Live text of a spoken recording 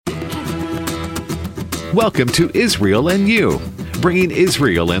Welcome to Israel and You, bringing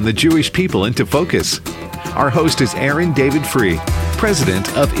Israel and the Jewish people into focus. Our host is Aaron David Free,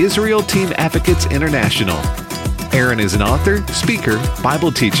 president of Israel Team Advocates International. Aaron is an author, speaker,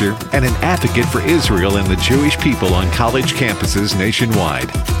 Bible teacher, and an advocate for Israel and the Jewish people on college campuses nationwide.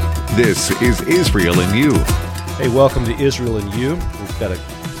 This is Israel and You. Hey, welcome to Israel and You. We've got a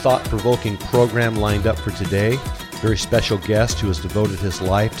thought-provoking program lined up for today. Very special guest who has devoted his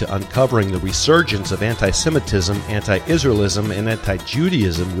life to uncovering the resurgence of anti-Semitism, anti-Israelism, and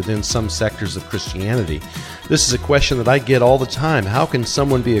anti-Judaism within some sectors of Christianity. This is a question that I get all the time. How can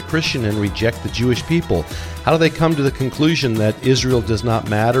someone be a Christian and reject the Jewish people? How do they come to the conclusion that Israel does not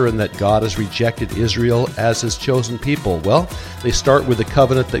matter and that God has rejected Israel as his chosen people? Well, they start with the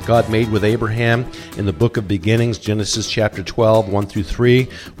covenant that God made with Abraham in the book of Beginnings, Genesis chapter 12, 1 through 3,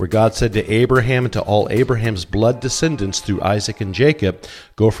 where God said to Abraham and to all Abraham's blood descendants through Isaac and Jacob,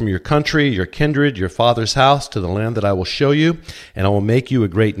 "Go from your country, your kindred, your father's house to the land that I will show you, and I will make you a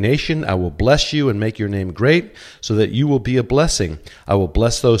great nation. I will bless you and make your name great, so that you will be a blessing. I will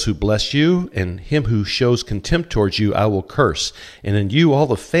bless those who bless you, and him who shows contempt towards you I will curse. And in you all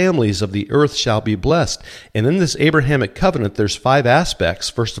the families of the earth shall be blessed." And in this Abrahamic covenant, there's 5 aspects.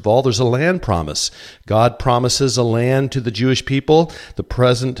 First of all, there's a land promise. God promises a land to the Jewish people, the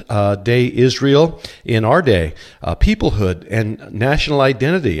present day Israel, in our day, peoplehood and national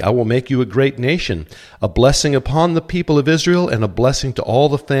identity. "I will make you a great nation," a blessing upon the people of Israel and a blessing to all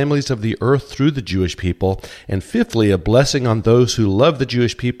the families of the earth through the Jewish people. And fifthly, a blessing on those who love the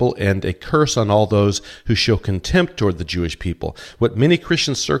Jewish people and a curse on all those who show contempt toward the Jewish people. What many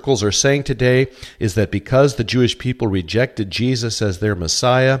Christian circles are saying today is that because the Jewish people rejected Jesus as their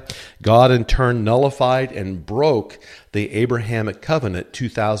Messiah, God in turn nullified and broke the Abrahamic covenant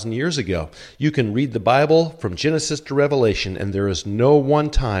 2,000 years ago. You can read the Bible from Genesis to Revelation, and there is no one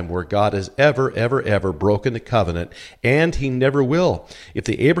time where God has ever broken the covenant, and he never will. If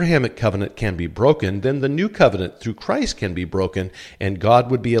the Abrahamic covenant can be broken, then the new covenant through Christ can be broken, and God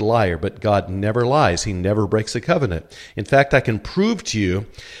would be a liar. But God never lies. He never breaks a covenant. In fact, I can prove to you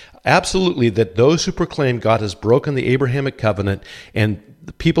absolutely that those who proclaim God has broken the Abrahamic covenant and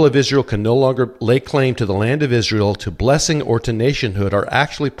the people of Israel can no longer lay claim to the land of Israel, to blessing, or to nationhood are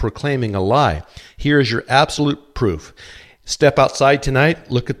actually proclaiming a lie. Here is your absolute proof. Step outside tonight,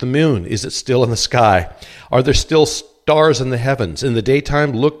 look at the moon. Is it still in the sky? Are there still stars in the heavens? In the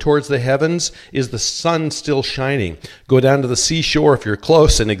daytime, look towards the heavens. Is the sun still shining? Go down to the seashore if you're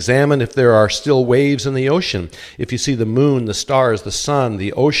close and examine if there are still waves in the ocean. If you see the moon, the stars, the sun,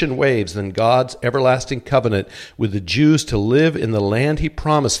 the ocean waves, then God's everlasting covenant with the Jews to live in the land he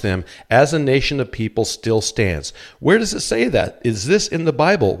promised them as a nation of people still stands. Where does it say that? Is this in the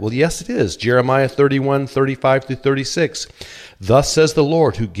Bible? Well, yes, it is. Jeremiah 31, 35 through 36. "Thus says the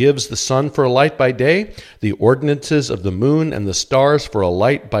Lord, who gives the sun for a light by day, the ordinances of the moon and the stars for a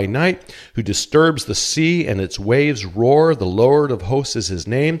light by night, who disturbs the sea and its waves roar, the Lord of hosts is his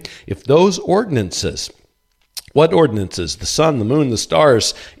name." If those ordinances, what ordinances? The sun, the moon, the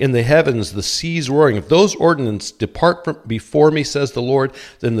stars in the heavens, the seas roaring. If those ordinances depart from before me, says the Lord,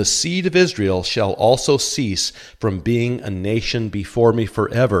 then the seed of Israel shall also cease from being a nation before me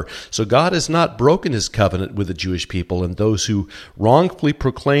forever. So God has not broken his covenant with the Jewish people, and those who wrongfully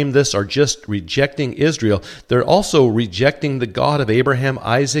proclaim this are just rejecting Israel. They're also rejecting the God of Abraham,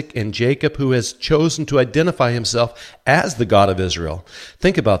 Isaac, and Jacob, who has chosen to identify himself as the God of Israel.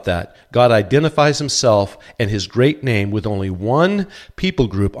 Think about that. God identifies himself and his great name with only one people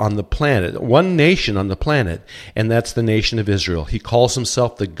group on the planet, one nation on the planet, and that's the nation of Israel. He calls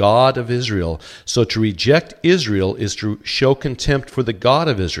himself the God of Israel. So to reject Israel is to show contempt for the God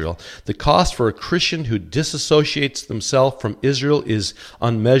of Israel. The cost for a Christian who disassociates themselves from Israel is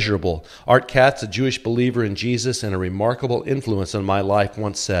unmeasurable. Art Katz, a Jewish believer in Jesus and a remarkable influence on my life,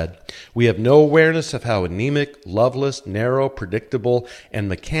 once said, "We have no awareness of how anemic, loveless, narrow, predictable, and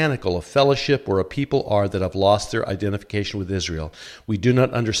mechanical a fellowship or a people are that have lost their identification with Israel. We do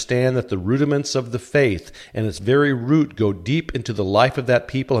not understand that the rudiments of the faith and its very root go deep into the life of that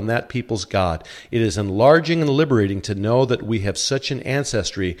people and that people's God. It is enlarging and liberating to know that we have such an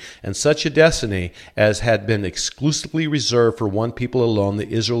ancestry and such a destiny as had been exclusively reserved for one people alone, the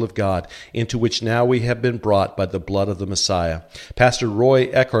Israel of God, into which now we have been brought by the blood of the Messiah." Pastor Roy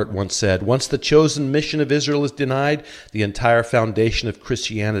Eckhart once said, "Once the chosen mission of Israel is denied, the entire foundation of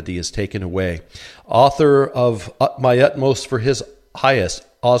Christianity is taken away." Author of My Utmost for His Highest,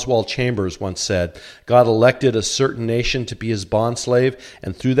 Oswald Chambers once said, God elected a certain nation to be his bondslave,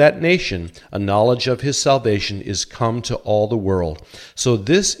 and through that nation, a knowledge of his salvation is come to all the world. So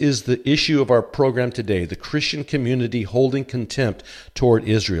this is the issue of our program today, the Christian community holding contempt toward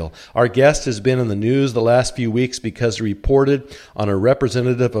Israel. Our guest has been in the news the last few weeks because he reported on a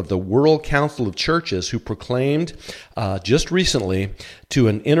representative of the World Council of Churches who proclaimed just recently to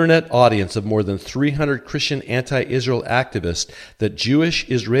an internet audience of more than 300 Christian anti-Israel activists that Jewish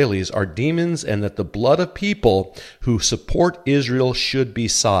Israelis are demons and that the blood of people who support Israel should be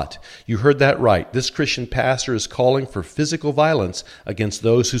sought. You heard that right. This Christian pastor is calling for physical violence against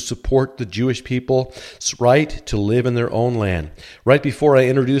those who support the Jewish people's right to live in their own land. Right before I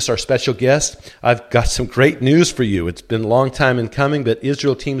introduce our special guest, I've got some great news for you. It's been a long time in coming, but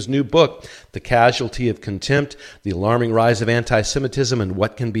Israel Team's new book, The Casualty of Contempt, The Alarming Rise of Anti-Semitism and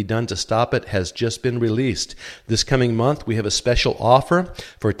What Can Be Done to Stop It, has just been released. This coming month, we have a special offer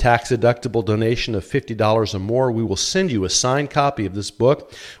for a tax-deductible donation of $50 or more. We will send you a signed copy of this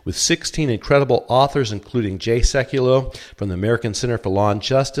book with 16 incredible authors, including Jay Sekulow from the American Center for Law and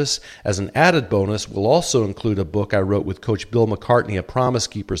Justice. As an added bonus, we'll also include a book I wrote with Coach Bill McCartney of Promise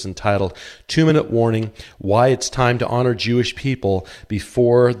Keepers entitled 2-Minute Warning, Why It's Time to Honor Jewish People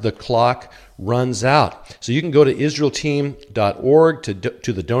Before the Clock Runs Out. So you can go to israelteam.org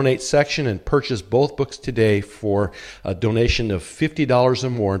to the donate section and purchase both books today for a donation of $50 or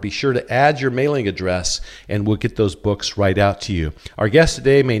more. And be sure to add your mailing address and we'll get those books right out to you. Our guest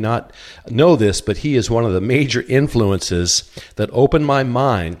today may not know this, but he is one of the major influences that opened my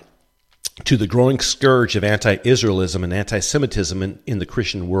mind to the growing scourge of anti-Israelism and anti-Semitism in the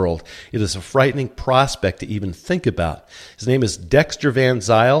Christian world. It is a frightening prospect to even think about. His name is Dexter Van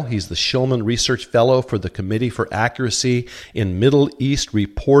Zyl. He's the Shulman Research Fellow for the Committee for Accuracy in Middle East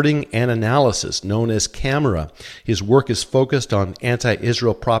Reporting and Analysis, known as CAMERA. His work is focused on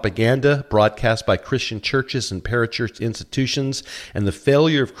anti-Israel propaganda broadcast by Christian churches and parachurch institutions and the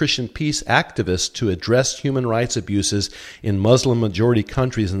failure of Christian peace activists to address human rights abuses in Muslim-majority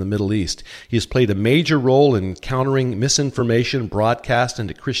countries in the Middle East. He has played a major role in countering misinformation broadcast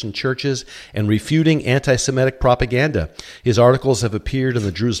into Christian churches and refuting anti-Semitic propaganda. His articles have appeared in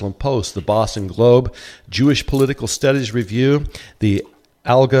the Jerusalem Post, the Boston Globe, Jewish Political Studies Review, the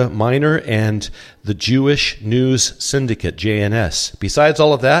Alga Minor, and the Jewish News Syndicate, JNS. Besides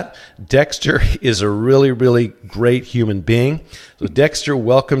all of that, Dexter is a really, really great human being. So Dexter,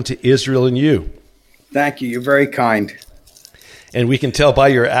 welcome to Israel and You. Thank you. You're very kind. And we can tell by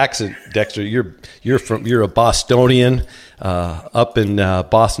your accent, Dexter, you're a Bostonian up in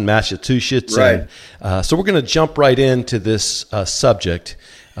Boston, Massachusetts. Right. And, so we're going to jump right into this subject.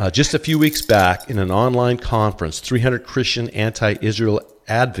 Just a few weeks back, in an online conference, 300 Christian anti-Israel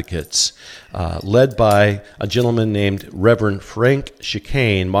advocates, led by a gentleman named Reverend Frank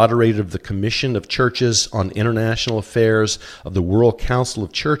Chicane, moderator of the Commission of Churches on International Affairs of the World Council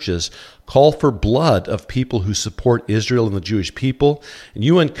of Churches, call for blood of people who support Israel and the Jewish people. And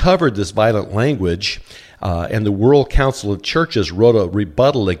you uncovered this violent language, and the World Council of Churches wrote a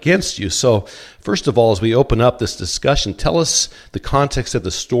rebuttal against you. So first of all, as we open up this discussion, tell us the context of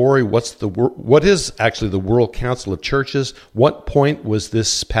the story. What is actually the World Council of Churches? What point was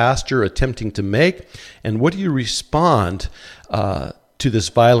this pastor attempting to make? And what do you respond to this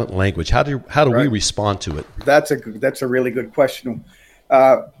violent language? How do we respond to it? That's a really good question.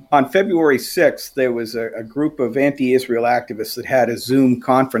 On February 6th, there was a group of anti-Israel activists that had a Zoom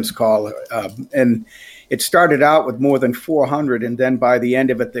conference call, and it started out with more than 400, and then by the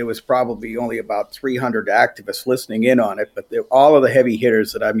end of it, there was probably only about 300 activists listening in on it. But all of the heavy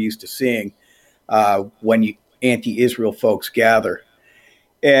hitters that I'm used to seeing when anti-Israel folks gather.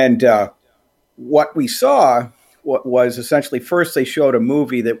 And what we saw was essentially, first they showed a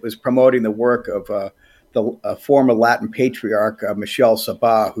movie that was promoting the work of the former Latin patriarch, Michel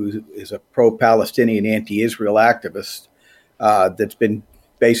Sabah, who is a pro-Palestinian anti-Israel activist that's been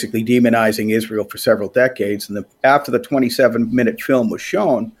basically demonizing Israel for several decades. And after the 27-minute film was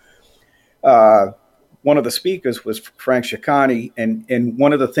shown, one of the speakers was Frank Chicane, and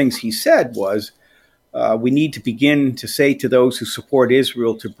one of the things he said was, we need to begin to say to those who support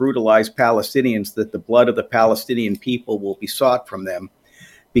Israel to brutalize Palestinians that the blood of the Palestinian people will be sought from them,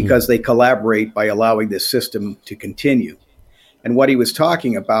 because they collaborate by allowing this system to continue. And what he was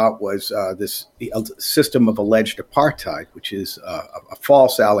talking about was the system of alleged apartheid, which is a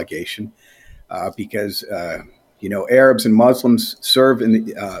false allegation, because Arabs and Muslims serve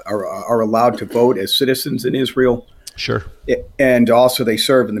are allowed to vote as citizens in Israel. Sure. And also they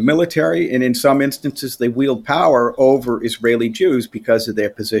serve in the military, and in some instances they wield power over Israeli Jews because of their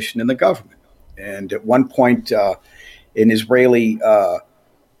position in the government. And at one point, an Israeli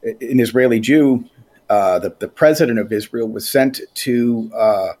an Israeli Jew, the president of Israel, was sent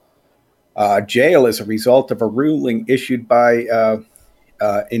to jail as a result of a ruling issued by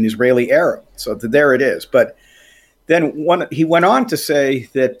an Israeli Arab. So there it is. But then he went on to say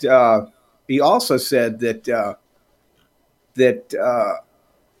that he also said that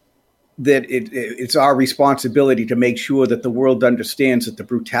it's our responsibility to make sure that the world understands that the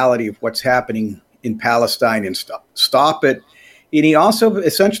brutality of what's happening in Palestine and stop it. And he also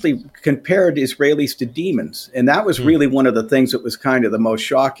essentially compared Israelis to demons. And that was really one of the things that was kind of the most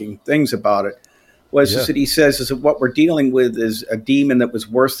shocking things about it, was that he says is that what we're dealing with is a demon that was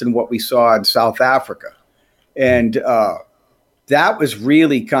worse than what we saw in South Africa. And that was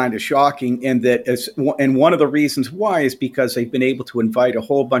really kind of shocking. And one of the reasons why is because they've been able to invite a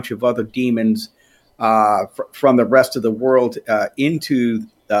whole bunch of other demons from the rest of the world into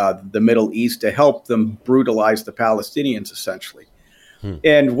the Middle East to help them brutalize the Palestinians, essentially.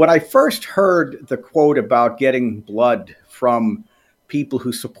 And when I first heard the quote about getting blood from people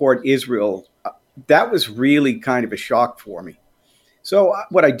who support Israel, that was really kind of a shock for me. So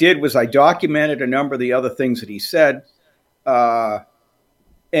what I did was I documented a number of the other things that he said.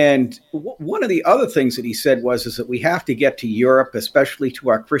 And one of the other things that he said is that we have to get to Europe, especially to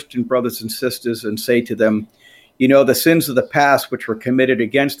our Christian brothers and sisters, and say to them, you know, the sins of the past which were committed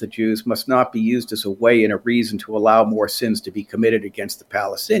against the Jews must not be used as a way and a reason to allow more sins to be committed against the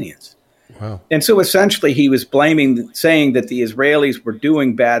Palestinians. Wow. And so essentially he was saying that the Israelis were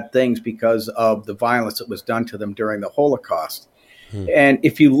doing bad things because of the violence that was done to them during the Holocaust. And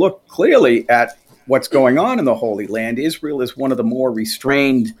if you look clearly at what's going on in the Holy Land, Israel is one of the more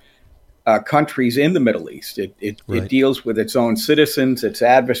restrained countries in the Middle East. It deals with its own citizens, its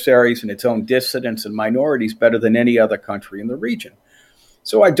adversaries, and its own dissidents and minorities better than any other country in the region.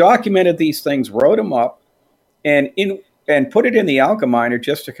 So I documented these things, wrote them up, and put it in the Allgemeiner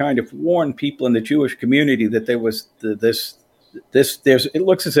just to kind of warn people in the Jewish community that there was it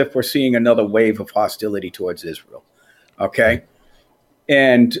looks as if we're seeing another wave of hostility towards Israel. Okay,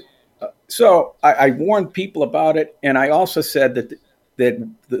 and so I warned people about it, and I also said that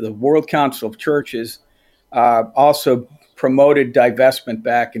the World Council of Churches also promoted divestment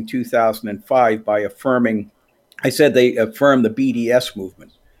back in 2005 by affirming, I said they affirmed the BDS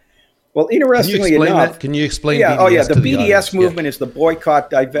movement. Well, interestingly enough, can you explain? BDS the BDS movement is the Boycott,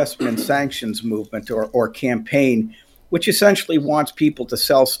 Divestment, and Sanctions movement or campaign, which essentially wants people to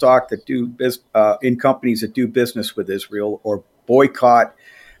sell stock that in companies that do business with Israel, or boycott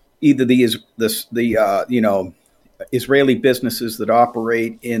either the Israeli businesses that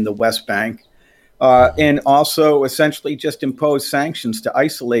operate in the West Bank, and also essentially just impose sanctions to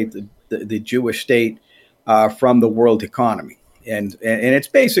isolate the Jewish state from the world economy. And it's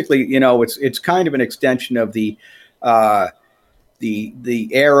basically, it's kind of an extension of the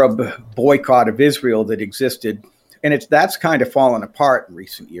Arab boycott of Israel that existed. And that's kind of fallen apart in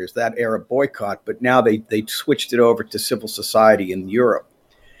recent years, that Arab boycott. But now they switched it over to civil society in Europe.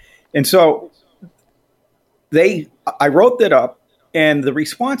 And so I wrote that up, and the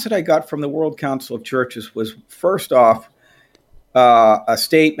response that I got from the World Council of Churches was, first off, a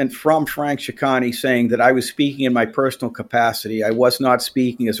statement from Frank Chicani saying that I was speaking in my personal capacity. I was not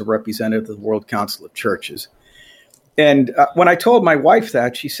speaking as a representative of the World Council of Churches. And when I told my wife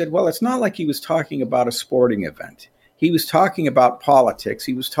that, she said, well, it's not like he was talking about a sporting event. He was talking about politics.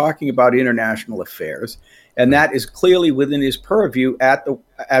 He was talking about international affairs. And that is clearly within his purview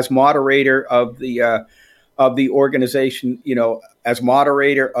as moderator of the organization, as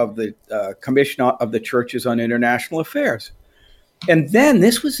moderator of the Commission of the Churches on International Affairs. And then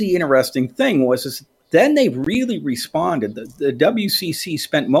this was the interesting thing then they really responded. The WCC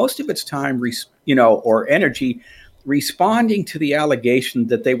spent most of its time, or energy responding to the allegation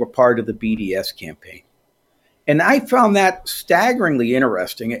that they were part of the BDS campaign. And I found that staggeringly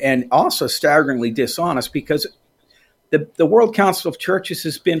interesting and also staggeringly dishonest, because the World Council of Churches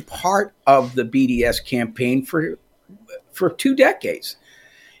has been part of the BDS campaign for 2 decades.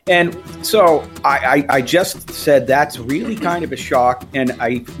 And so I just said that's really kind of a shock. And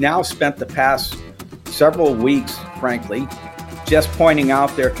I now spent the past several weeks, frankly, just pointing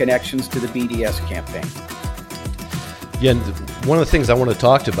out their connections to the BDS campaign. Yeah, and one of the things I want to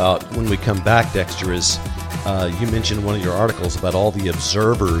talk about when we come back, Dexter, is you mentioned in one of your articles about all the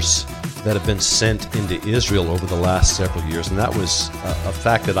observers that have been sent into Israel over the last several years, and that was a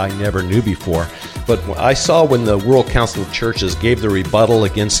fact that I never knew before. But I saw when the World Council of Churches gave the rebuttal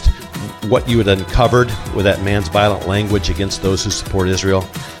against what you had uncovered with that man's violent language against those who support Israel,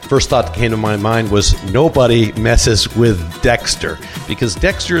 first thought that came to my mind was nobody messes with Dexter, because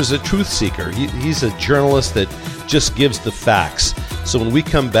Dexter is a truth seeker. He's a journalist that just gives the facts. So when we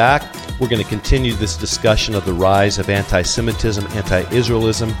come back, we're going to continue this discussion of the rise of anti-Semitism,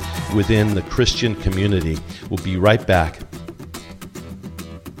 anti-Israelism within the Christian community. We'll be right back.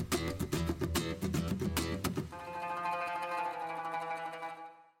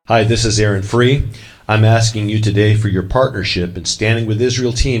 Hi, this is Aaron Free. I'm asking you today for your partnership in standing with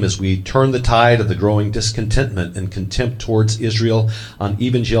Israel Team as we turn the tide of the growing discontentment and contempt towards Israel on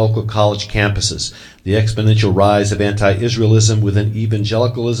evangelical college campuses. The exponential rise of anti-Israelism within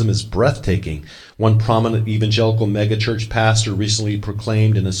evangelicalism is breathtaking. One prominent evangelical megachurch pastor recently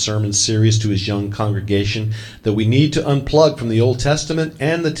proclaimed in a sermon series to his young congregation that we need to unplug from the Old Testament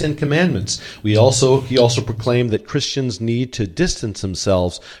and the Ten Commandments. He also proclaimed that Christians need to distance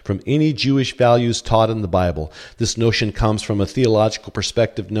themselves from any Jewish values taught in the Bible. This notion comes from a theological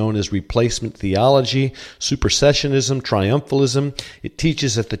perspective known as replacement theology, supersessionism, triumphalism. It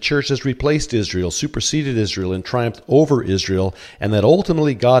teaches that the church has replaced Israel, superseded Israel, and triumphed over Israel, and that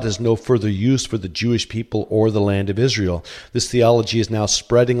ultimately God has no further use for the Jewish people or the land of Israel. This theology is now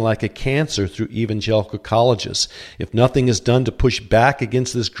spreading like a cancer through evangelical colleges. If nothing is done to push back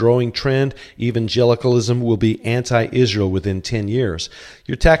against this growing trend, evangelicalism will be anti-Israel within 10 years.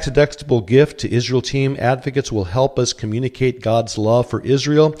 Your tax-deductible gift to Israel Team advocates will help us communicate God's love for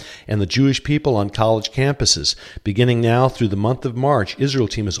Israel and the Jewish people on college campuses. Beginning now through the month of March, Israel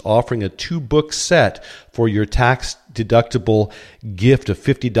Team is offering a 2-book set for your tax-deductible gift of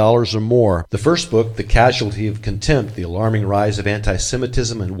 $50 or more. The first book, The Casualty of Contempt, The Alarming Rise of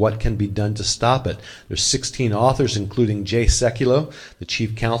Anti-Semitism and What Can Be Done to Stop It. There's 16 authors, including Jay Sekulow, the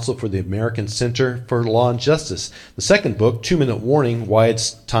Chief Counsel for the American Center for Law and Justice. The second book, 2-Minute Warning, Why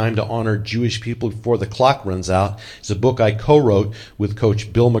It's Time to Honor Jewish People Before the Clock Runs Out, is a book I co-wrote with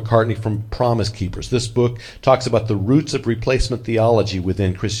Coach Bill McCartney from Promise Keepers. This book talks about the roots of replacement theology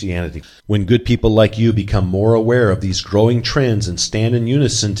within Christianity. When good people like you become more aware of these growing trends and stand in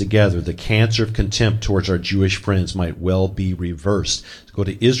unison together, the cancer of contempt towards our Jewish friends might well be reversed. Go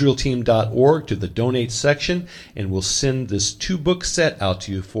to IsraelTeam.org to the donate section, and we'll send this 2-book set out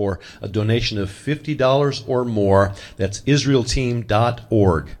to you for a donation of $50 or more. That's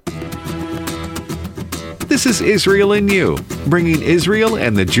IsraelTeam.org. This is Israel in You, bringing Israel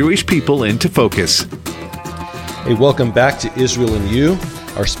and the Jewish people into focus. Hey, welcome back to Israel in You.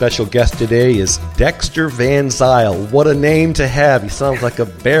 Our special guest today is Dexter Van Zyl. What a name to have. He sounds like a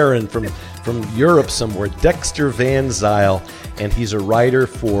baron from Europe somewhere. Dexter Van Zyl. And he's a writer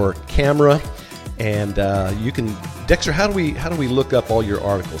for Camera. And Dexter, how do we look up all your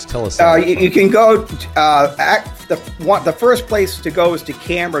articles? Tell us. You can go, the first place to go is to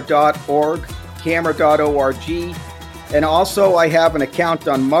camera.org, camera.org. And also I have an account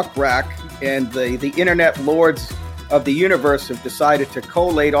on Muckrack, and the Internet Lords of the universe have decided to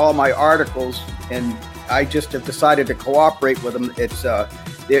collate all my articles, and I just have decided to cooperate with them. It's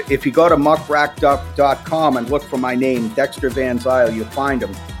if you go to muckrack.com and look for my name, Dexter Van Zyl, you'll find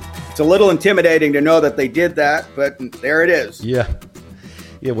them. It's a little intimidating to know that they did that, but there it is. Yeah.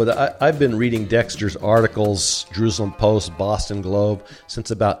 Well, I've been reading Dexter's articles, Jerusalem Post, Boston Globe, since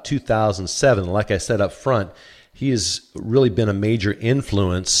about 2007. Like I said up front, he has really been a major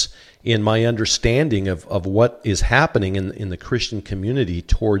influence in my understanding of what is happening in the Christian community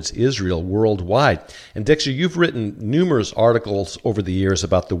towards Israel worldwide. And Dexter, you've written numerous articles over the years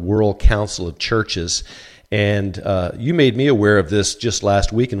about the World Council of Churches, and you made me aware of this just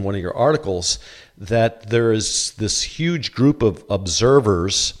last week in one of your articles, that there is this huge group of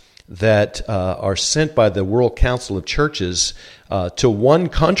observers that are sent by the World Council of Churches to one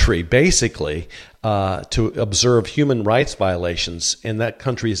country, basically, to observe human rights violations, and that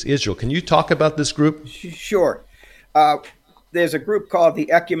country is Israel. Can you talk about this group? Sure. There's a group called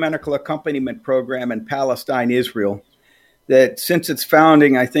the Ecumenical Accompaniment Program in Palestine, Israel, that since its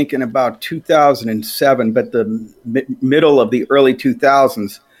founding, I think in about 2007, but the middle of the early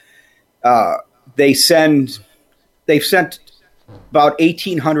 2000s, they've sent about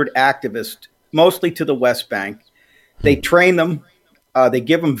 1,800 activists, mostly to the West Bank. They train them. They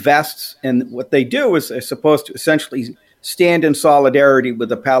give them vests, and what they do is they're supposed to essentially stand in solidarity with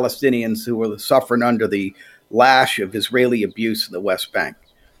the Palestinians who are suffering under the lash of Israeli abuse in the West Bank.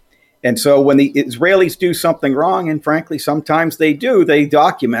 And so when the Israelis do something wrong, and frankly, sometimes they do, they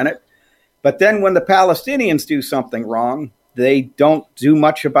document it. But then when the Palestinians do something wrong, they don't do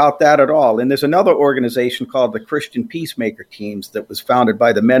much about that at all. And there's another organization called the Christian Peacemaker Teams that was founded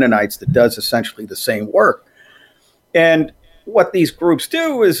by the Mennonites that does essentially the same work. And what these groups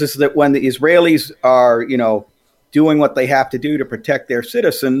do is that when the Israelis are, doing what they have to do to protect their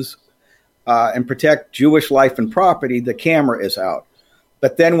citizens and protect Jewish life and property, the camera is out.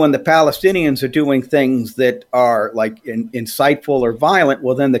 But then when the Palestinians are doing things that are like insightful or violent,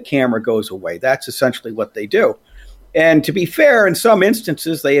 well, then the camera goes away. That's essentially what they do. And to be fair, in some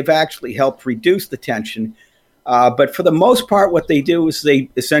instances, they have actually helped reduce the tension. But for the most part, what they do is they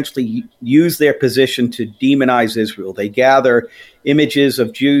essentially use their position to demonize Israel. They gather images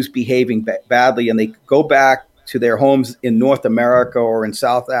of Jews behaving badly, and they go back to their homes in North America or in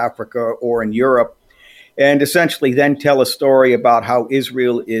South Africa or in Europe, and essentially then tell a story about how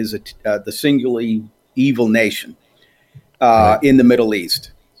Israel is the singularly evil nation in the Middle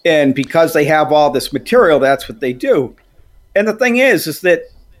East. And because they have all this material, that's what they do. And the thing is that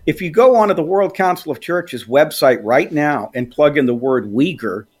if you go onto the World Council of Churches website right now and plug in the word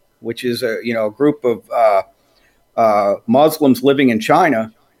Uyghur, which is a group of Muslims living in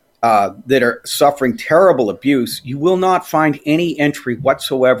China that are suffering terrible abuse, you will not find any entry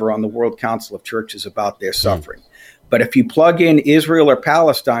whatsoever on the World Council of Churches about their suffering. But if you plug in Israel or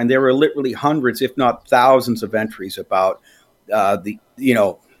Palestine, there are literally hundreds, if not thousands, of entries about the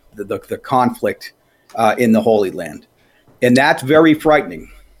conflict in the Holy Land. And that's very frightening.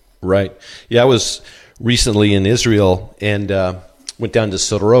 Right. Yeah, I was recently in Israel and went down to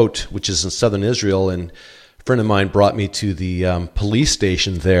Sderot, which is in southern Israel, and a friend of mine brought me to the police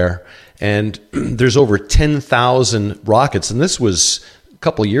station there, and there's over 10,000 rockets, and this was a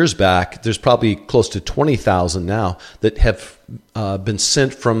couple of years back. There's probably close to 20,000 now that have been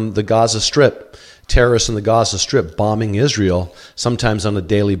sent from the Gaza Strip. Terrorists in the Gaza Strip bombing Israel, sometimes on a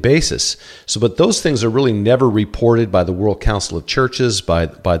daily basis. But those things are really never reported by the World Council of Churches, by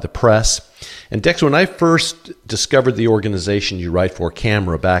the press. And Dexter, when I first discovered the organization you write for,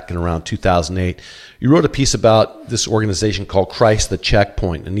 CAMRA, back in around 2008, you wrote a piece about this organization called Christ the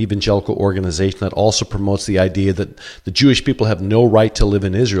Checkpoint, an evangelical organization that also promotes the idea that the Jewish people have no right to live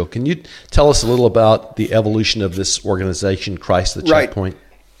in Israel. Can you tell us a little about the evolution of this organization, Christ the Checkpoint?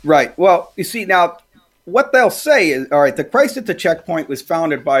 Right. Well, you see, now, what they'll say is, all right, the Christ at the Checkpoint was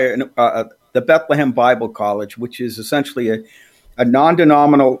founded by the Bethlehem Bible College, which is essentially a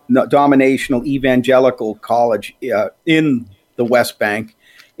non-denominational evangelical college in the West Bank.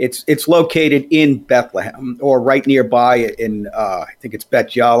 It's located in Bethlehem, or right nearby in, I think it's Bet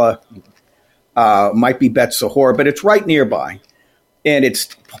Yala, might be Bet Sahor, but it's right nearby. And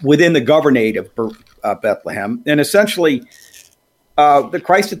it's within the governorate of Bethlehem. And essentially, the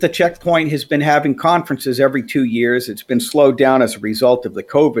Christ at the Checkpoint has been having conferences every 2 years. It's been slowed down as a result of the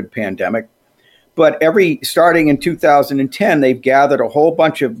COVID pandemic. But starting in 2010, they've gathered a whole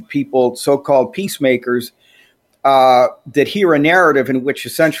bunch of people, so-called peacemakers, that hear a narrative in which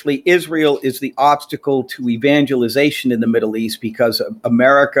essentially Israel is the obstacle to evangelization in the Middle East because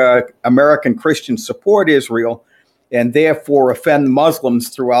American Christians support Israel and therefore offend Muslims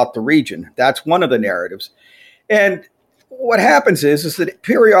throughout the region. That's one of the narratives. And what happens is that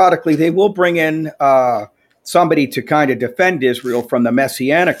periodically they will bring in somebody to kind of defend Israel from the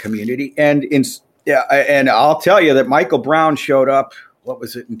Messianic community. And I'll tell you that Michael Brown showed up,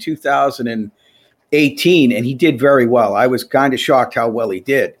 in 2018, and he did very well. I was kind of shocked how well he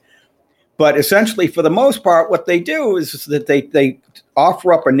did. But essentially, for the most part, what they do is that they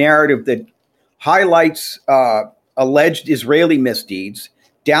offer up a narrative that highlights alleged Israeli misdeeds,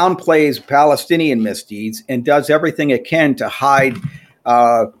 downplays Palestinian misdeeds, and does everything it can to hide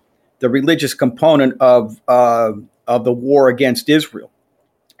the religious component of the war against Israel.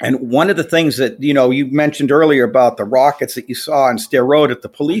 And one of the things that, you mentioned earlier about the rockets that you saw in Sderot at the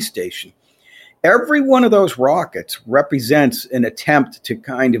police station, every one of those rockets represents an attempt to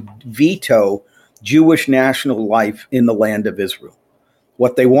kind of veto Jewish national life in the land of Israel.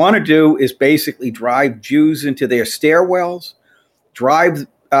 What they want to do is basically drive Jews into their stairwells, drive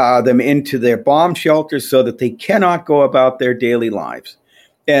them into their bomb shelters so that they cannot go about their daily lives.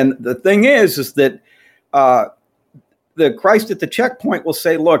 And the thing is that the Christ at the Checkpoint will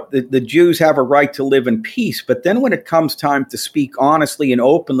say, look, the Jews have a right to live in peace. But then when it comes time to speak honestly and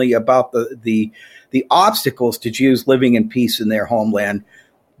openly about the obstacles to Jews living in peace in their homeland,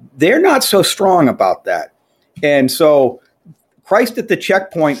 they're not so strong about that. And so Christ at the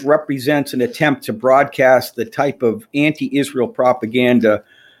Checkpoint represents an attempt to broadcast the type of anti-Israel propaganda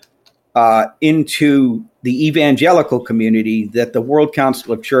into the evangelical community that the World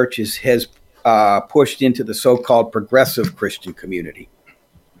Council of Churches has pushed into the so-called progressive Christian community.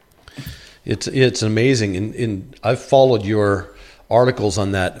 It's amazing, and I've followed your articles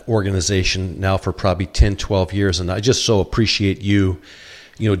on that organization now for probably 10, 12 years, and I just so appreciate you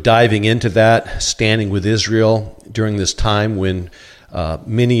diving into that, standing with Israel during this time when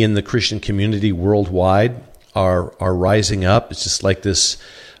many in the Christian community worldwide are rising up. It's just like this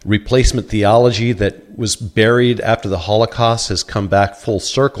replacement theology that was buried after the Holocaust has come back full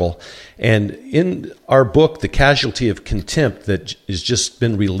circle. And in our book, The Casualty of Contempt, that has just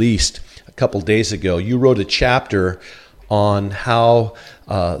been released a couple days ago, you wrote a chapter on how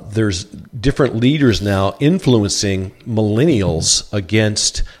there's different leaders now influencing millennials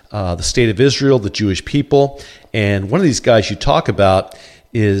against the state of Israel, the Jewish people. And one of these guys you talk about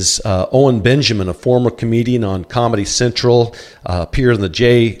is Owen Benjamin, a former comedian on Comedy Central, appeared on the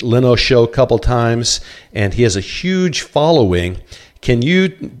Jay Leno show a couple times, and he has a huge following. Can you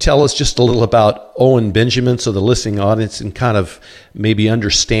tell us just a little about Owen Benjamin so the listening audience can kind of maybe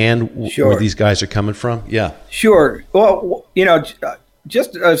understand where these guys are coming from? Yeah. Sure. Well,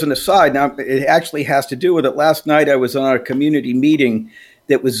 just as an aside, now it actually has to do with it. Last night I was on a community meeting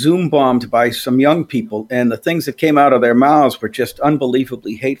that was Zoom bombed by some young people, and the things that came out of their mouths were just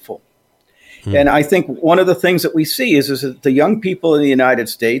unbelievably hateful. And I think one of the things that we see is that the young people in the United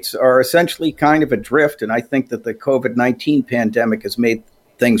States are essentially kind of adrift, and I think that the COVID-19 pandemic has made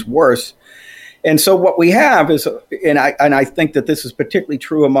things worse. And so what we have is, and I think that this is particularly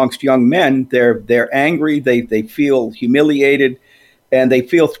true amongst young men, they're angry, they feel humiliated, and they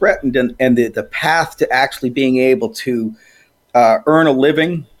feel threatened, and the path to actually being able to earn a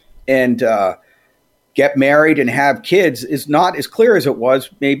living and get married and have kids is not as clear as it was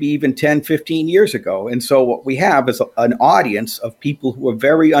maybe even 10, 15 years ago. And so what we have is an audience of people who are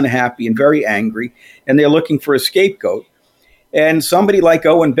very unhappy and very angry, and they're looking for a scapegoat. And somebody like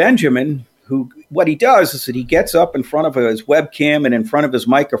Owen Benjamin, who what he does is that he gets up in front of his webcam and in front of his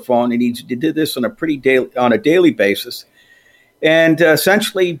microphone, and he did this on a daily basis, and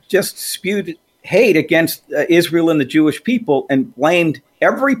essentially just spewed hate against Israel and the Jewish people, and blamed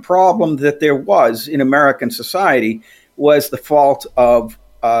every problem that there was in American society was the fault of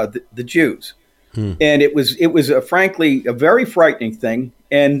the Jews. And it was frankly a very frightening thing.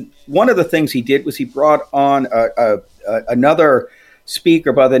 And one of the things he did was he brought on another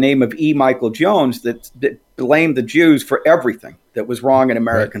speaker by the name of E. Michael Jones that blamed the Jews for everything that was wrong in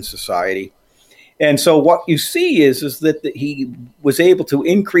American society. And so what you see is that he was able to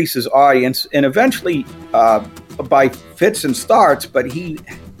increase his audience, and eventually by fits and starts, but I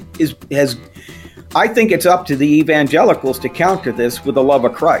think it's up to the evangelicals to counter this with the love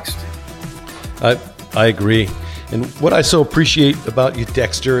of Christ. I agree. And what I so appreciate about you,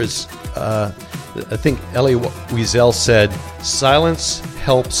 Dexter, is I think Elie Wiesel said, silence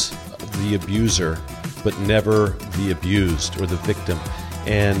helps the abuser, but never the abused or the victim.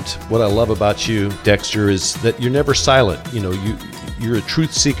 And what I love about you, Dexter, is that you're never silent. You're a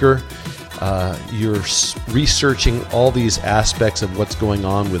truth seeker. You're researching all these aspects of what's going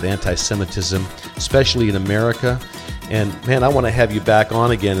on with anti-Semitism, especially in America. And man, I want to have you back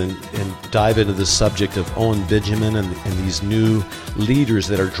on again and dive into the subject of Owen Benjamin and these new leaders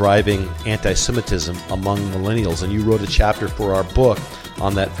that are driving anti-Semitism among millennials. And you wrote a chapter for our book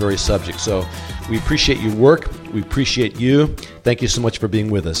on that very subject. So we appreciate your work. We appreciate you. Thank you so much for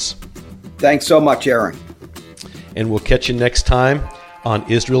being with us. Thanks so much, Aaron. And we'll catch you next time on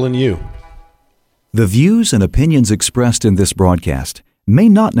Israel and You. The views and opinions expressed in this broadcast may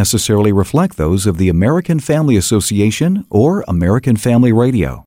not necessarily reflect those of the American Family Association or American Family Radio.